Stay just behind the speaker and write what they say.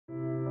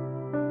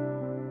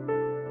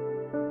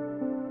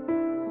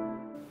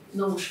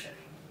নমস্কার,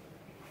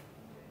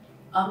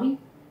 আমি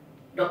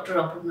ডক্টর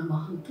অপর্ণা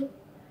মাহান্ত,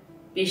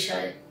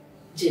 পেশায়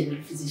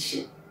জেনারেল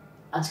ফিজিশিয়ান।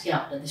 আজকে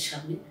আপনাদের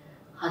সামনে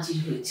হাজির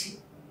হয়েছি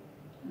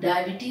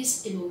ডায়াবেটিস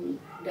এবং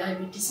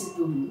ডায়াবেটিসের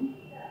দরুন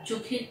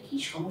চোখের কি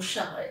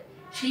সমস্যা হয়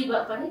সেই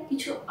ব্যাপারে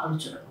কিছু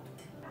আলোচনা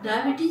করতে।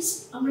 ডায়াবেটিস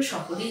আমরা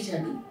সকলেই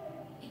জানি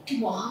একটি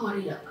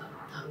মহামারীর আকার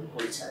ধারণ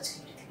করেছে আজকে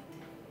পৃথিবীতে।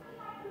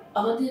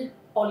 আমাদের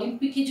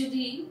অলিম্পিকে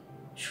যদি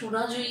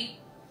সোনাজয়ী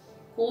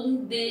কোন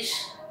দেশ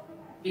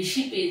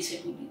বেশি পেয়েছে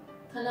বলি,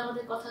 তাহলে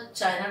আমাদের কথা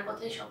চায়নার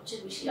কথাই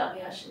সবচেয়ে বেশি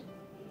আগে আসে।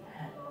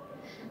 হ্যাঁ,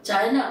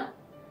 চায়না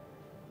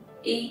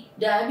এই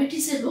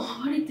ডায়াবেটিসের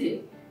মহামারীতে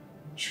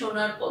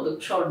সোনার পদক,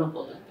 স্বর্ণ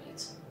পদক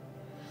পেয়েছে।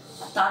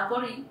 আর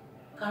তারপরেই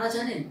কারা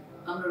জানেন?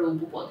 আমরা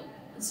রৌপ্য পদক,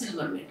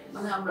 সিলভার মেডেল,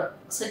 মানে আমরা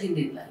সেকেন্ড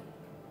ইন লাইন।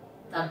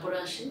 তারপরে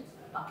আসে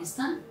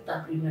পাকিস্তান,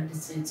 তারপর ইউনাইটেড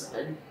স্টেটস অফ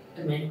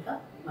আমেরিকা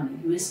মানে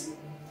ইউএসএ,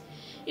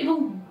 এবং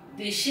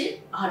দেশে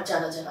আর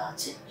যারা যারা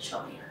আছে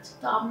সবাই আছে।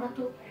 তা আমরা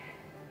তো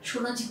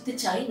সোনা জিততে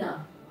চাই না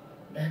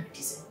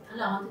ডায়াবেটিসে,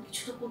 তাহলে আমাদের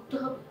কিছু তো করতে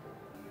হবে।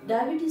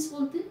 ডায়াবেটিস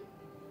বলতে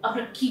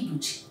আমরা কি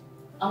বুঝি?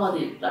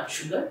 আমাদের blood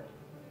sugar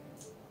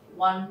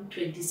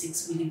 126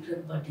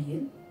 milligram per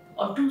DL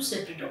on 2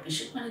 separate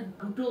occasion, মানে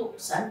দুটো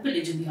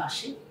স্যাম্পলে যদি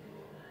আসে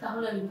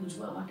তাহলে আমি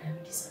বুঝবো আমার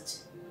ডায়াবেটিস আছে।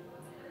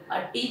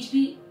 আর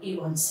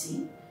HbA1c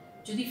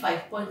যদি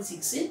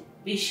 5.6 এর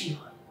বেশি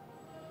হয়,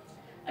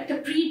 একটা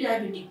প্রি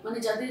ডায়াবেটিক মানে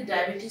যাদের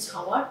ডায়াবেটিস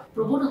হওয়ার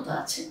প্রবণতা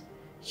আছে,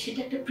 সেটা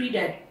একটা প্রি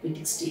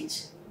ডায়াবেটিক স্টেজ,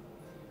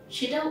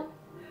 সেটাও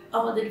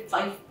আমাদের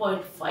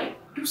 5.5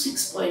 to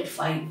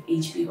 6.5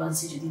 HbA1c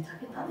যদি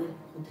থাকে তাদের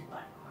হতে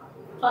পারে।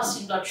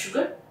 ফাস্টিং ব্লাড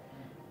সুগার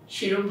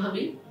সেরকম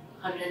ভাবে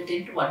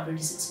 110 to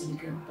 126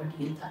 মিলিগ্রাম পার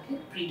ডিএল থাকে,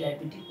 প্রি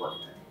ডায়াবেটিক বলে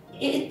থাকে।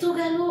 এ তো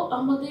গেল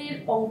আমাদের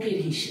অঙ্কের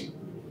হিসেব।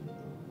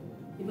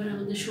 এবার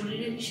আমাদের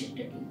শরীরের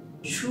হিসেবটা কি?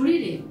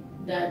 শরীরে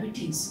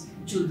ডায়াবেটিস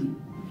যদি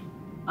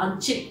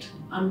আনচেকড,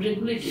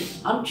 আনরেগুলেটেড,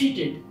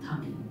 আনট্রিটেড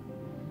থাকে,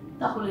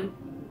 তাহলে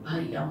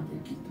ভাই আমাদের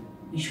কিন্তু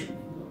ভীষণ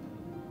বিপদ।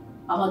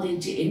 আমাদের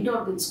যে এন্ড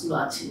অর্গানস গুলো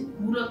আছে,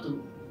 মূলত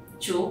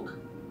চোখ,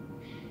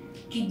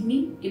 কিডনি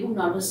এবং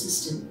নার্ভাস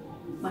সিস্টেম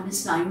মানে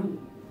স্নায়ু,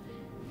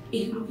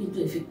 এগুলো কিন্তু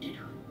এফেক্টেড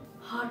হয়,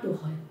 হার্টও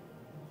হয়।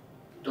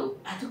 তো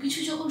এত কিছু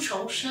যখন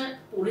সমস্যায়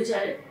পড়ে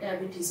যায়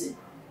ডায়াবেটিসে,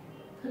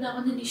 তাহলে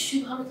আমাদের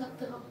নিশ্চয়ই ভালো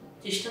থাকতে হবে,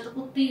 চেষ্টা তো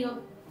করতেই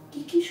হবে।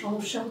 কি কি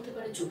সমস্যা হতে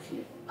পারে চোখে,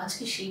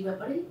 আজকে সেই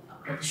ব্যাপারে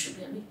আপনাদের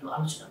সঙ্গে আমি একটু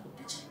আলোচনা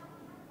করতে চাই।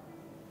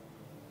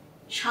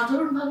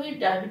 সাধারণভাবে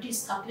ডায়াবেটিস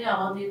থাকলে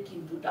আমাদের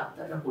কিন্তু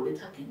ডাক্তাররা বলে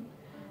থাকেন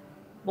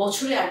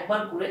বছরে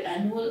একবার করে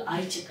অ্যানুয়াল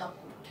আই চেক আপ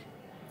করতে।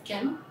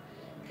 কেন?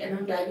 কেন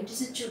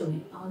ডায়াবেটিসের জন্য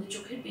আমাদের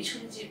চোখের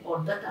পেছনে যে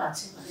পর্দাটা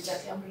আছে, মানে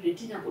যাকে আমরা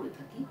রেটিনা বলে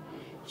থাকি,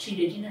 সেই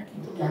রেটিনা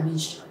কিন্তু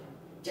ড্যামেজড হয়,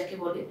 যাকে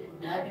বলে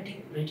ডায়াবেটিক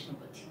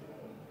রেটিনোপ্যাথি।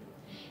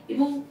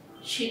 এবং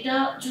সেটা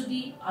যদি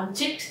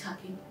আনচেকড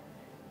থাকে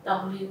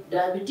তাহলে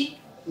ডায়াবেটিক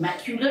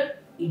ম্যাকুলার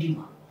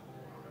ইডিমা,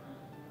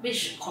 বেশ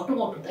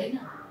খটোমটো, তাই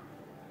না?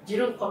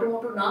 যেরকম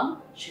খটোমটো নাম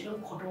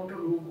সেরকম খটোমটো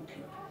রোগও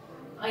কিন্তু।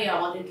 ভাই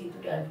আমাদের কিন্তু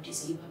ডায়াবেটিস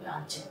এইভাবে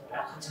আনচেক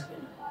রাখা যাবে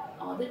না,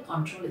 আমাদের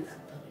কন্ট্রোলে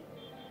থাকতে হবে।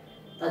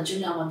 তার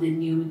জন্য আমাদের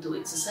নিয়মিত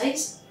এক্সারসাইজ,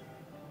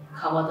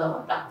 খাওয়া দাওয়া,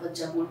 ডাক্তার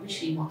যা বলবে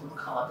সেই মতন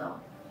খাওয়া দাওয়া,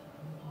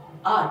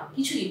 আর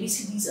কিছু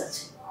ABCDs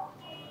আছে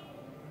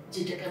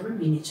যেটাকে আমরা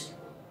মেনে চলব।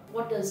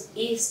 What does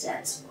A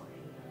stands for?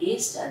 A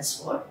stands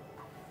for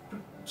to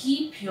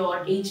keep your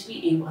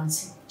HbA1c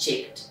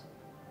checked.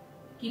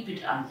 Keep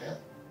it under,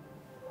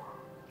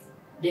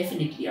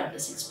 definitely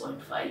under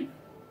 6.5.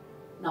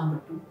 Number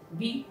 2,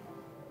 B,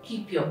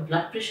 keep your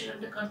blood pressure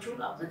under control.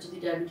 আপনার যদি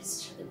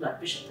ডায়াবেটিসের সাথে ব্লাড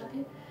প্রেশার থাকে,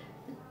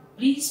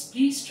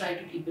 please try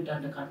to keep it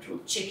under control.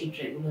 Check it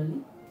regularly.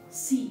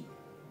 C,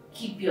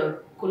 keep your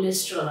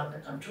cholesterol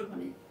under control,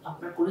 মানে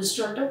আপনার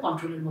কোলেস্টেরলটা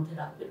কন্ট্রোলের মধ্যে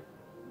রাখবেন।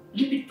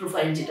 লিপিড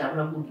প্রোফাইল যেটা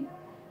আমরা বলি,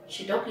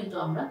 সেটাও কিন্তু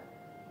আমরা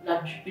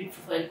ব্লাড লিপিড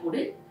প্রোফাইল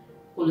করে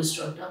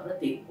কোলেস্টেরলটা আমরা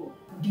দেখব।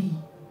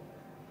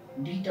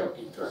 ডিটাও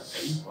কিন্তু একটা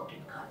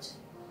ইম্পর্টেন্ট কাজ।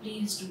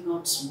 Please do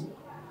not smoke,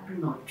 do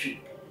not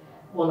drink.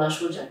 বলা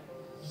সোজা,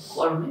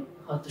 কর্মে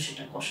হয়তো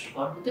সেটা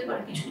কষ্টকর হতে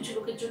পারে কিছু কিছু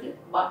লোকের জন্য,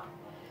 বাট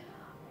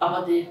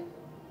আমাদের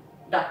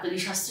ডাক্তারি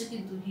শাস্ত্রে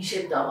কিন্তু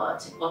হিসেব দেওয়া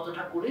আছে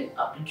কতটা করে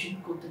আপনি ড্রিঙ্ক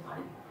করতে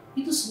পারেন।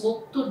 কিন্তু স্মোক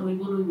তো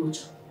নৈব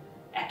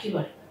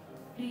একেবারে।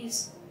 Please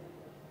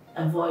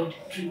avoid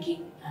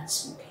drinking and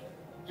smoking.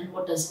 And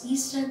what does E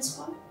stands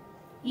for?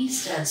 E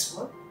stands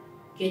for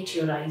get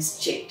your eyes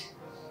checked,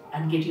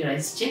 and get your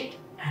eyes checked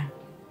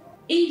annually.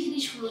 এই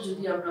জিনিসগুলো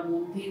যদি আমরা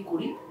মন দিয়ে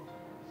করি,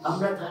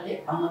 আমরা তাহলে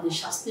আমাদের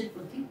স্বাস্থ্যের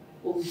প্রতি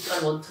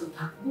অঙ্গীকারবদ্ধ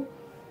থাকবো,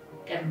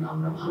 কেননা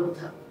আমরা ভালো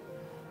থাকবো।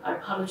 আর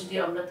ভালো যদি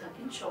আমরা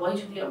থাকি, সবাই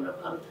যদি আমরা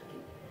ভালো থাকি,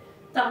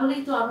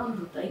 তাহলেই তো আনন্দ,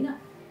 তাই না?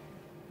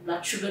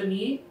 ব্লাড সুগার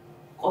নিয়ে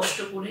কষ্ট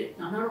করে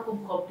নানা রকম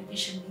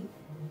কমপ্লিকেশন নিয়ে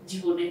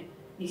জীবনে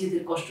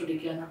নিজেদের কষ্ট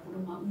ডেকে আনার কোনো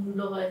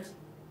মূল্য হয় না।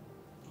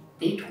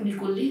 এইটুকুনি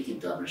করলেই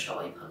কিন্তু আমরা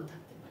সবাই ভালো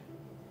থাকতে পারি।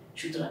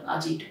 সুতরাং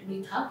আজ এইটুকুনি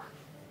থাক।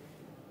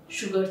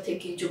 সুগার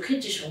থেকে চোখের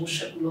যে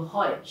সমস্যাগুলো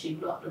হয়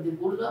সেগুলো আপনাদের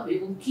বললাম,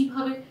 এবং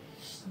কিভাবে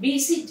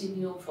বেসিক যে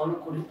নিয়ম ফলো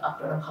করে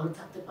আপনারা ভালো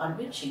থাকতে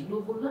পারবেন সেগুলো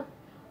বললাম।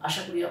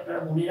 আশা করি আপনারা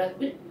মনে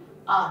রাখবেন।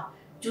 আর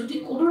যদি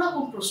কোনো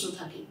রকম প্রশ্ন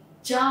থাকে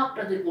যা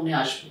আপনাদের মনে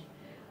আসবে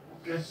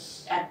আপনারা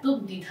একদম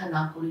দ্বিধা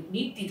না করে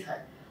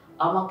নির্দ্বিধায়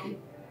আমাকে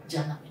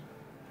জানাবেন,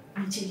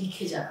 নিচে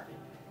লিখে জানাবেন,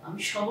 আমি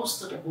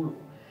সমস্তটা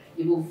বলবো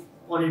এবং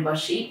পরের বার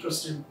সেই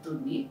প্রশ্নের উত্তর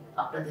নিয়ে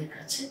আপনাদের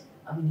কাছে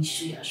আমি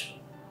নিশ্চয়ই আসবো।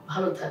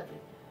 ভালো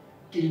থাকবেন।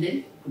 Till then,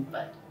 good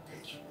bye.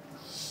 Thank you.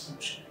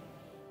 নমস্কার।